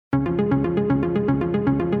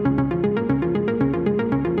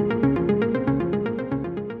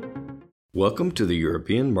Welcome to the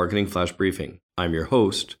European Marketing Flash Briefing. I'm your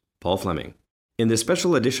host, Paul Fleming. In this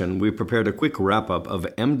special edition, we prepared a quick wrap-up of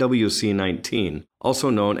MWC 19, also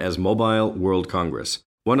known as Mobile World Congress,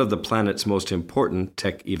 one of the planet's most important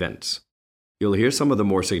tech events. You'll hear some of the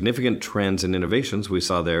more significant trends and innovations we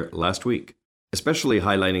saw there last week, especially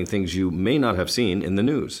highlighting things you may not have seen in the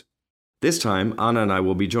news. This time, Anna and I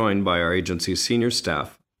will be joined by our agency's senior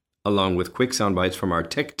staff, along with quick soundbites from our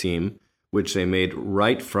tech team, which they made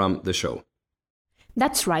right from the show.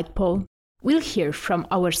 That's right, Paul. We'll hear from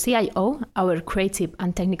our CIO, our creative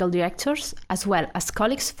and technical directors, as well as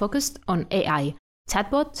colleagues focused on AI,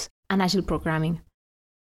 chatbots, and agile programming.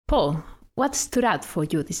 Paul, what stood out for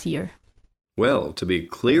you this year? Well, to be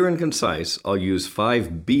clear and concise, I'll use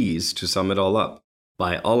 5 B's to sum it all up: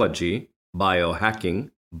 biology,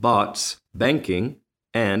 biohacking, bots, banking,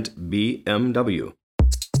 and BMW.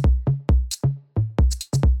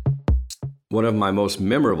 One of my most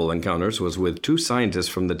memorable encounters was with 2 scientists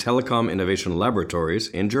from the Telecom Innovation Laboratories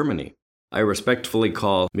in Germany. I respectfully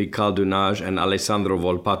call Michal Dunaj and Alessandro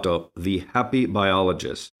Volpato the happy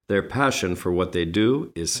biologists. Their passion for what they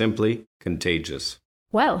do is simply contagious.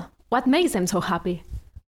 Well, what makes them so happy?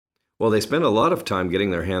 Well, they spend a lot of time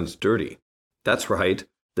getting their hands dirty. That's right,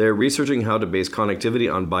 they're researching how to base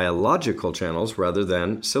connectivity on biological channels rather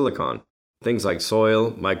than silicon, things like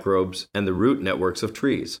soil, microbes, and the root networks of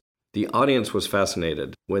trees. The audience was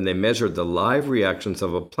fascinated when they measured the live reactions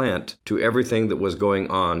of a plant to everything that was going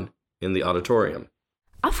on in the auditorium.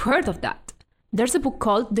 I've heard of that. There's a book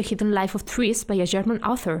called The Hidden Life of Trees by a German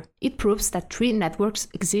author. It proves that tree networks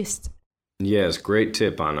exist. Yes, great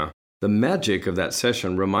tip, Anna. The magic of that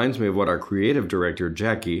session reminds me of what our creative director,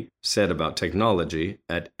 Jackie, said about technology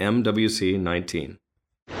at MWC 19.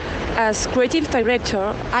 As creative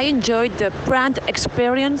director, I enjoyed the brand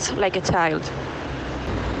experience like a child.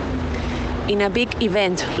 In a big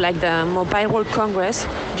event like the Mobile World Congress,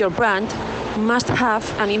 your brand must have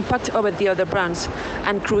an impact over the other brands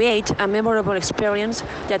and create a memorable experience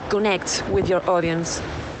that connects with your audience.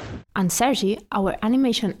 And Sergi, our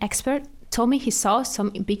animation expert, told me he saw some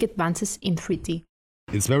big advances in 3D.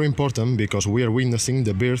 It's very important because we are witnessing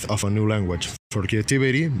the birth of a new language for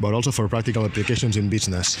creativity, but also for practical applications in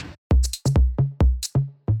business.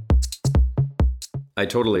 I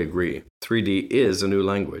totally agree. 3D is a new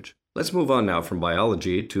language. Let's move on now from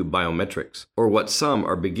biology to biometrics, or what some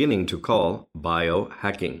are beginning to call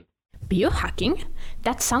biohacking. Biohacking?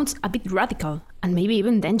 That sounds a bit radical and maybe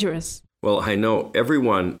even dangerous. Well, I know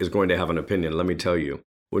everyone is going to have an opinion, let me tell you.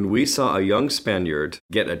 When we saw a young Spaniard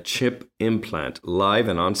get a chip implant live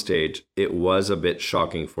and on stage, it was a bit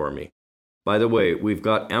shocking for me. By the way, we've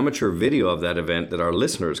got amateur video of that event that our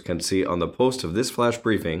listeners can see on the post of this flash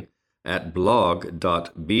briefing at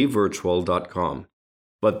blog.bevirtual.com.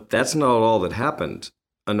 But that's not all that happened.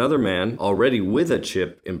 Another man, already with a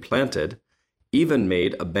chip implanted, even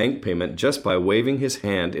made a bank payment just by waving his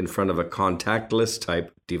hand in front of a contactless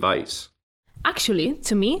type device. Actually,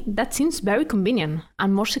 to me, that seems very convenient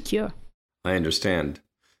and more secure. I understand.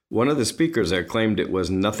 One of the speakers there claimed it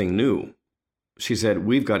was nothing new. She said,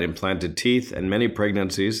 "We've got implanted teeth and many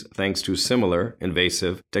pregnancies thanks to similar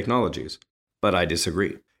invasive technologies." But I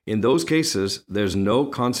disagree. In those cases, there's no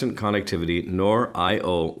constant connectivity nor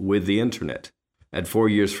I/O with the internet. At 4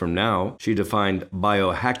 years from now, she defined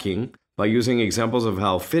biohacking by using examples of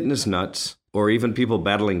how fitness nuts, or even people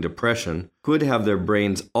battling depression, could have their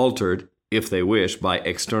brains altered, if they wish, by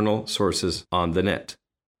external sources on the net.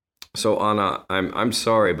 So Anna, I'm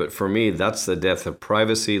sorry, but for me, that's the death of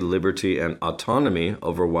privacy, liberty, and autonomy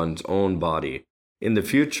over one's own body. In the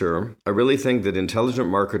future, I really think that intelligent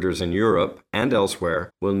marketers in Europe and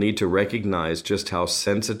elsewhere will need to recognize just how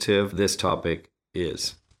sensitive this topic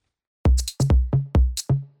is.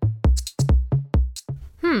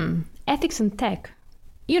 Ethics and tech.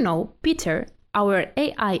 You know, Peter, our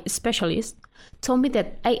AI specialist, told me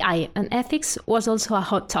that AI and ethics was also a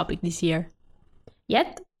hot topic this year.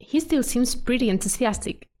 Yet, he still seems pretty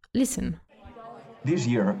enthusiastic. Listen. This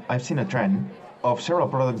year, I've seen a trend of several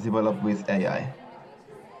products developed with AI.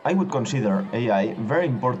 I would consider AI very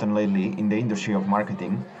important lately in the industry of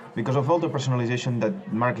marketing because of all the personalization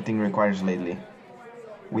that marketing requires lately.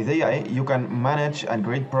 With AI, you can manage and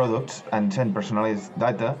create products and send personalized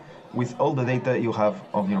data with all the data you have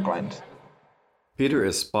of your clients. Peter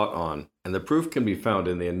is spot on, and the proof can be found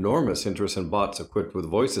in the enormous interest in bots equipped with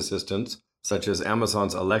voice assistants, such as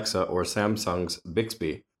Amazon's Alexa or Samsung's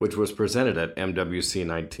Bixby, which was presented at MWC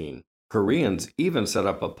 19. Koreans even set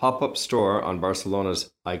up a pop-up store on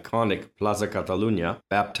Barcelona's iconic Plaza Catalunya,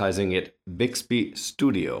 baptizing it Bixby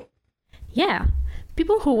Studio. Yeah,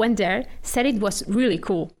 people who went there said it was really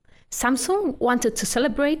cool. Samsung wanted to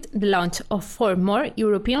celebrate the launch of 4 more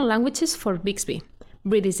European languages for Bixby: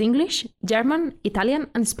 British English, German, Italian,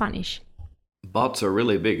 and Spanish. Bots are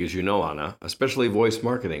really big, as you know, Anna, especially voice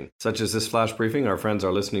marketing, such as this flash briefing our friends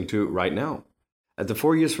are listening to right now. At the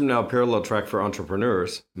 4 Years From Now parallel track for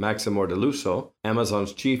entrepreneurs, Maxim Ordeluso,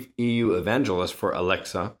 Amazon's chief EU evangelist for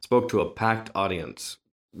Alexa, spoke to a packed audience.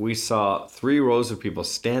 We saw 3 rows of people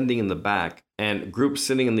standing in the back and groups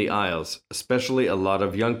sitting in the aisles, especially a lot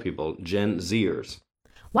of young people, Gen Zers.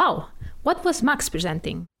 Wow! What was Max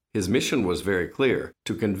presenting? His mission was very clear: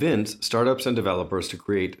 to convince startups and developers to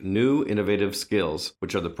create new innovative skills,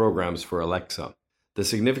 which are the programs for Alexa. The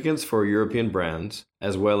significance for European brands,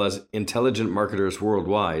 as well as intelligent marketers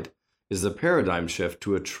worldwide, is the paradigm shift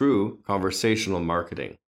to a true conversational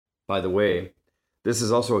marketing. By the way, this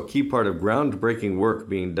is also a key part of groundbreaking work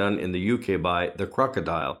being done in the UK by The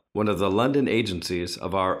Crocodile, one of the London agencies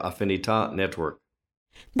of our Affinità network.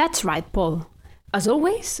 That's right, Paul. As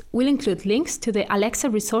always, we'll include links to the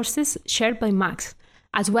Alexa resources shared by Max,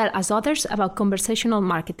 as well as others about conversational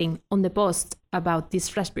marketing on the post about this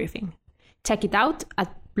flash briefing. Check it out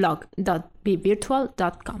at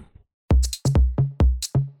blog.bevirtual.com.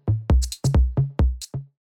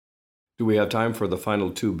 Do we have time for the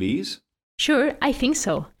final 2 Bs? Sure, I think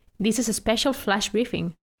so. This is a special flash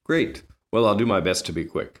briefing. Great. Well, I'll do my best to be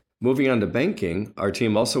quick. Moving on to banking, our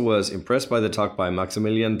team also was impressed by the talk by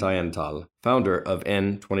Maximilian Tayenthal, founder of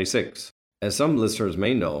N26. As some listeners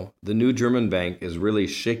may know, the new German bank is really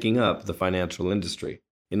shaking up the financial industry.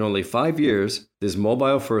 In only 5 years, this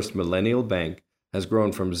mobile-first millennial bank has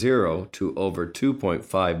grown from 0 to over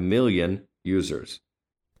 2.5 million users.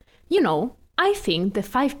 You know, I think the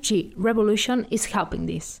 5G revolution is helping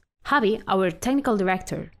this. Javi, our technical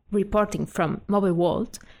director, reporting from Mobile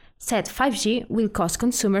World, said 5G will cause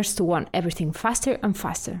consumers to want everything faster and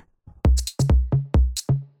faster.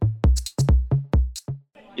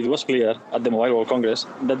 It was clear at the Mobile World Congress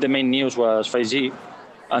that the main news was 5G,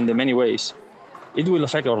 and in many ways, it will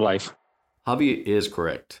affect our life. Javi is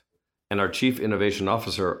correct. And our Chief Innovation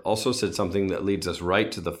Officer also said something that leads us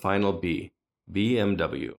right to the final B,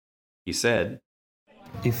 BMW. He said,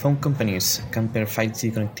 "If phone companies can pair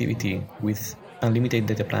 5G connectivity with unlimited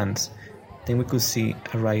data plans, then we could see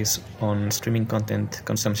a rise on streaming content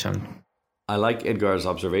consumption." I like Edgar's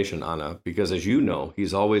observation, Anna, because as you know,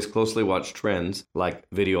 he's always closely watched trends like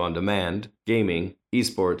video on demand, gaming,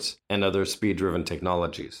 esports, and other speed-driven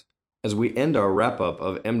technologies. As we end our wrap-up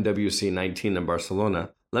of MWC 19 in Barcelona,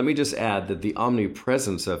 let me just add that the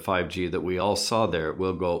omnipresence of 5G that we all saw there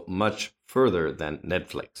will go much further than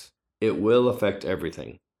Netflix. It will affect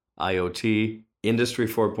everything: IoT, Industry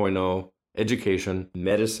 4.0, education,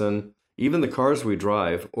 medicine, even the cars we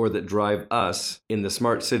drive or that drive us in the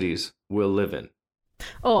smart cities we'll live in.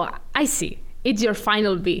 Oh, I see. It's your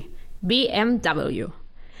final B, BMW.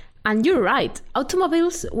 And you're right,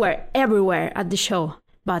 automobiles were everywhere at the show.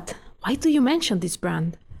 But why do you mention this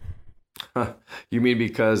brand? You mean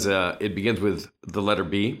because it begins with the letter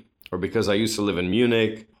B? Or because I used to live in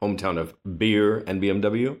Munich, hometown of beer and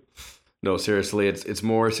BMW? No, seriously, it's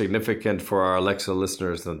more significant for our Alexa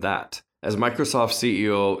listeners than that. As Microsoft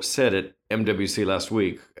CEO said at MWC last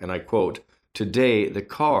week, and I quote, "Today, the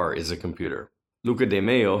car is a computer." Luca De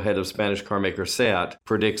Meo, head of Spanish carmaker SEAT,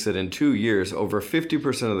 predicts that in 2 years, over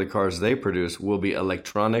 50% of the cars they produce will be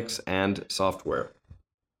electronics and software.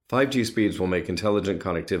 5G speeds will make intelligent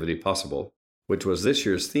connectivity possible, which was this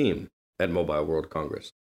year's theme at Mobile World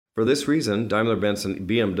Congress. For this reason, Daimler-Benz and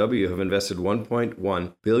BMW have invested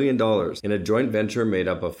 $1.1 billion in a joint venture made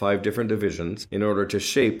up of 5 different divisions in order to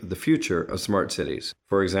shape the future of smart cities.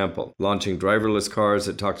 For example, launching driverless cars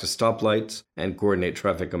that talk to stoplights and coordinate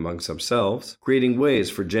traffic amongst themselves, creating ways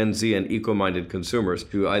for Gen Z and eco-minded consumers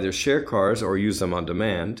to either share cars or use them on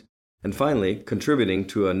demand, and finally, contributing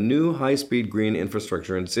to a new high-speed green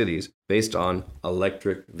infrastructure in cities based on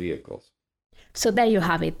electric vehicles. So there you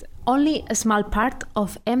have it, only a small part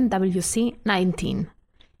of MWC 19.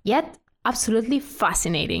 Yet, absolutely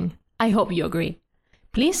fascinating. I hope you agree.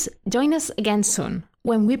 Please join us again soon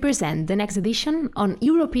when we present the next edition on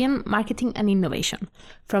European marketing and innovation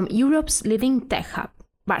from Europe's leading tech hub,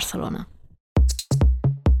 Barcelona.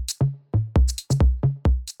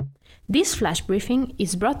 This flash briefing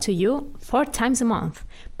is brought to you 4 times a month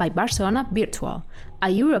by Barcelona Virtual, a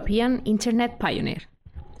European internet pioneer.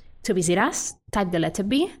 To visit us, type the letter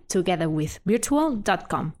B together with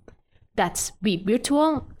virtual.com. That's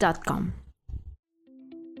bvirtual.com.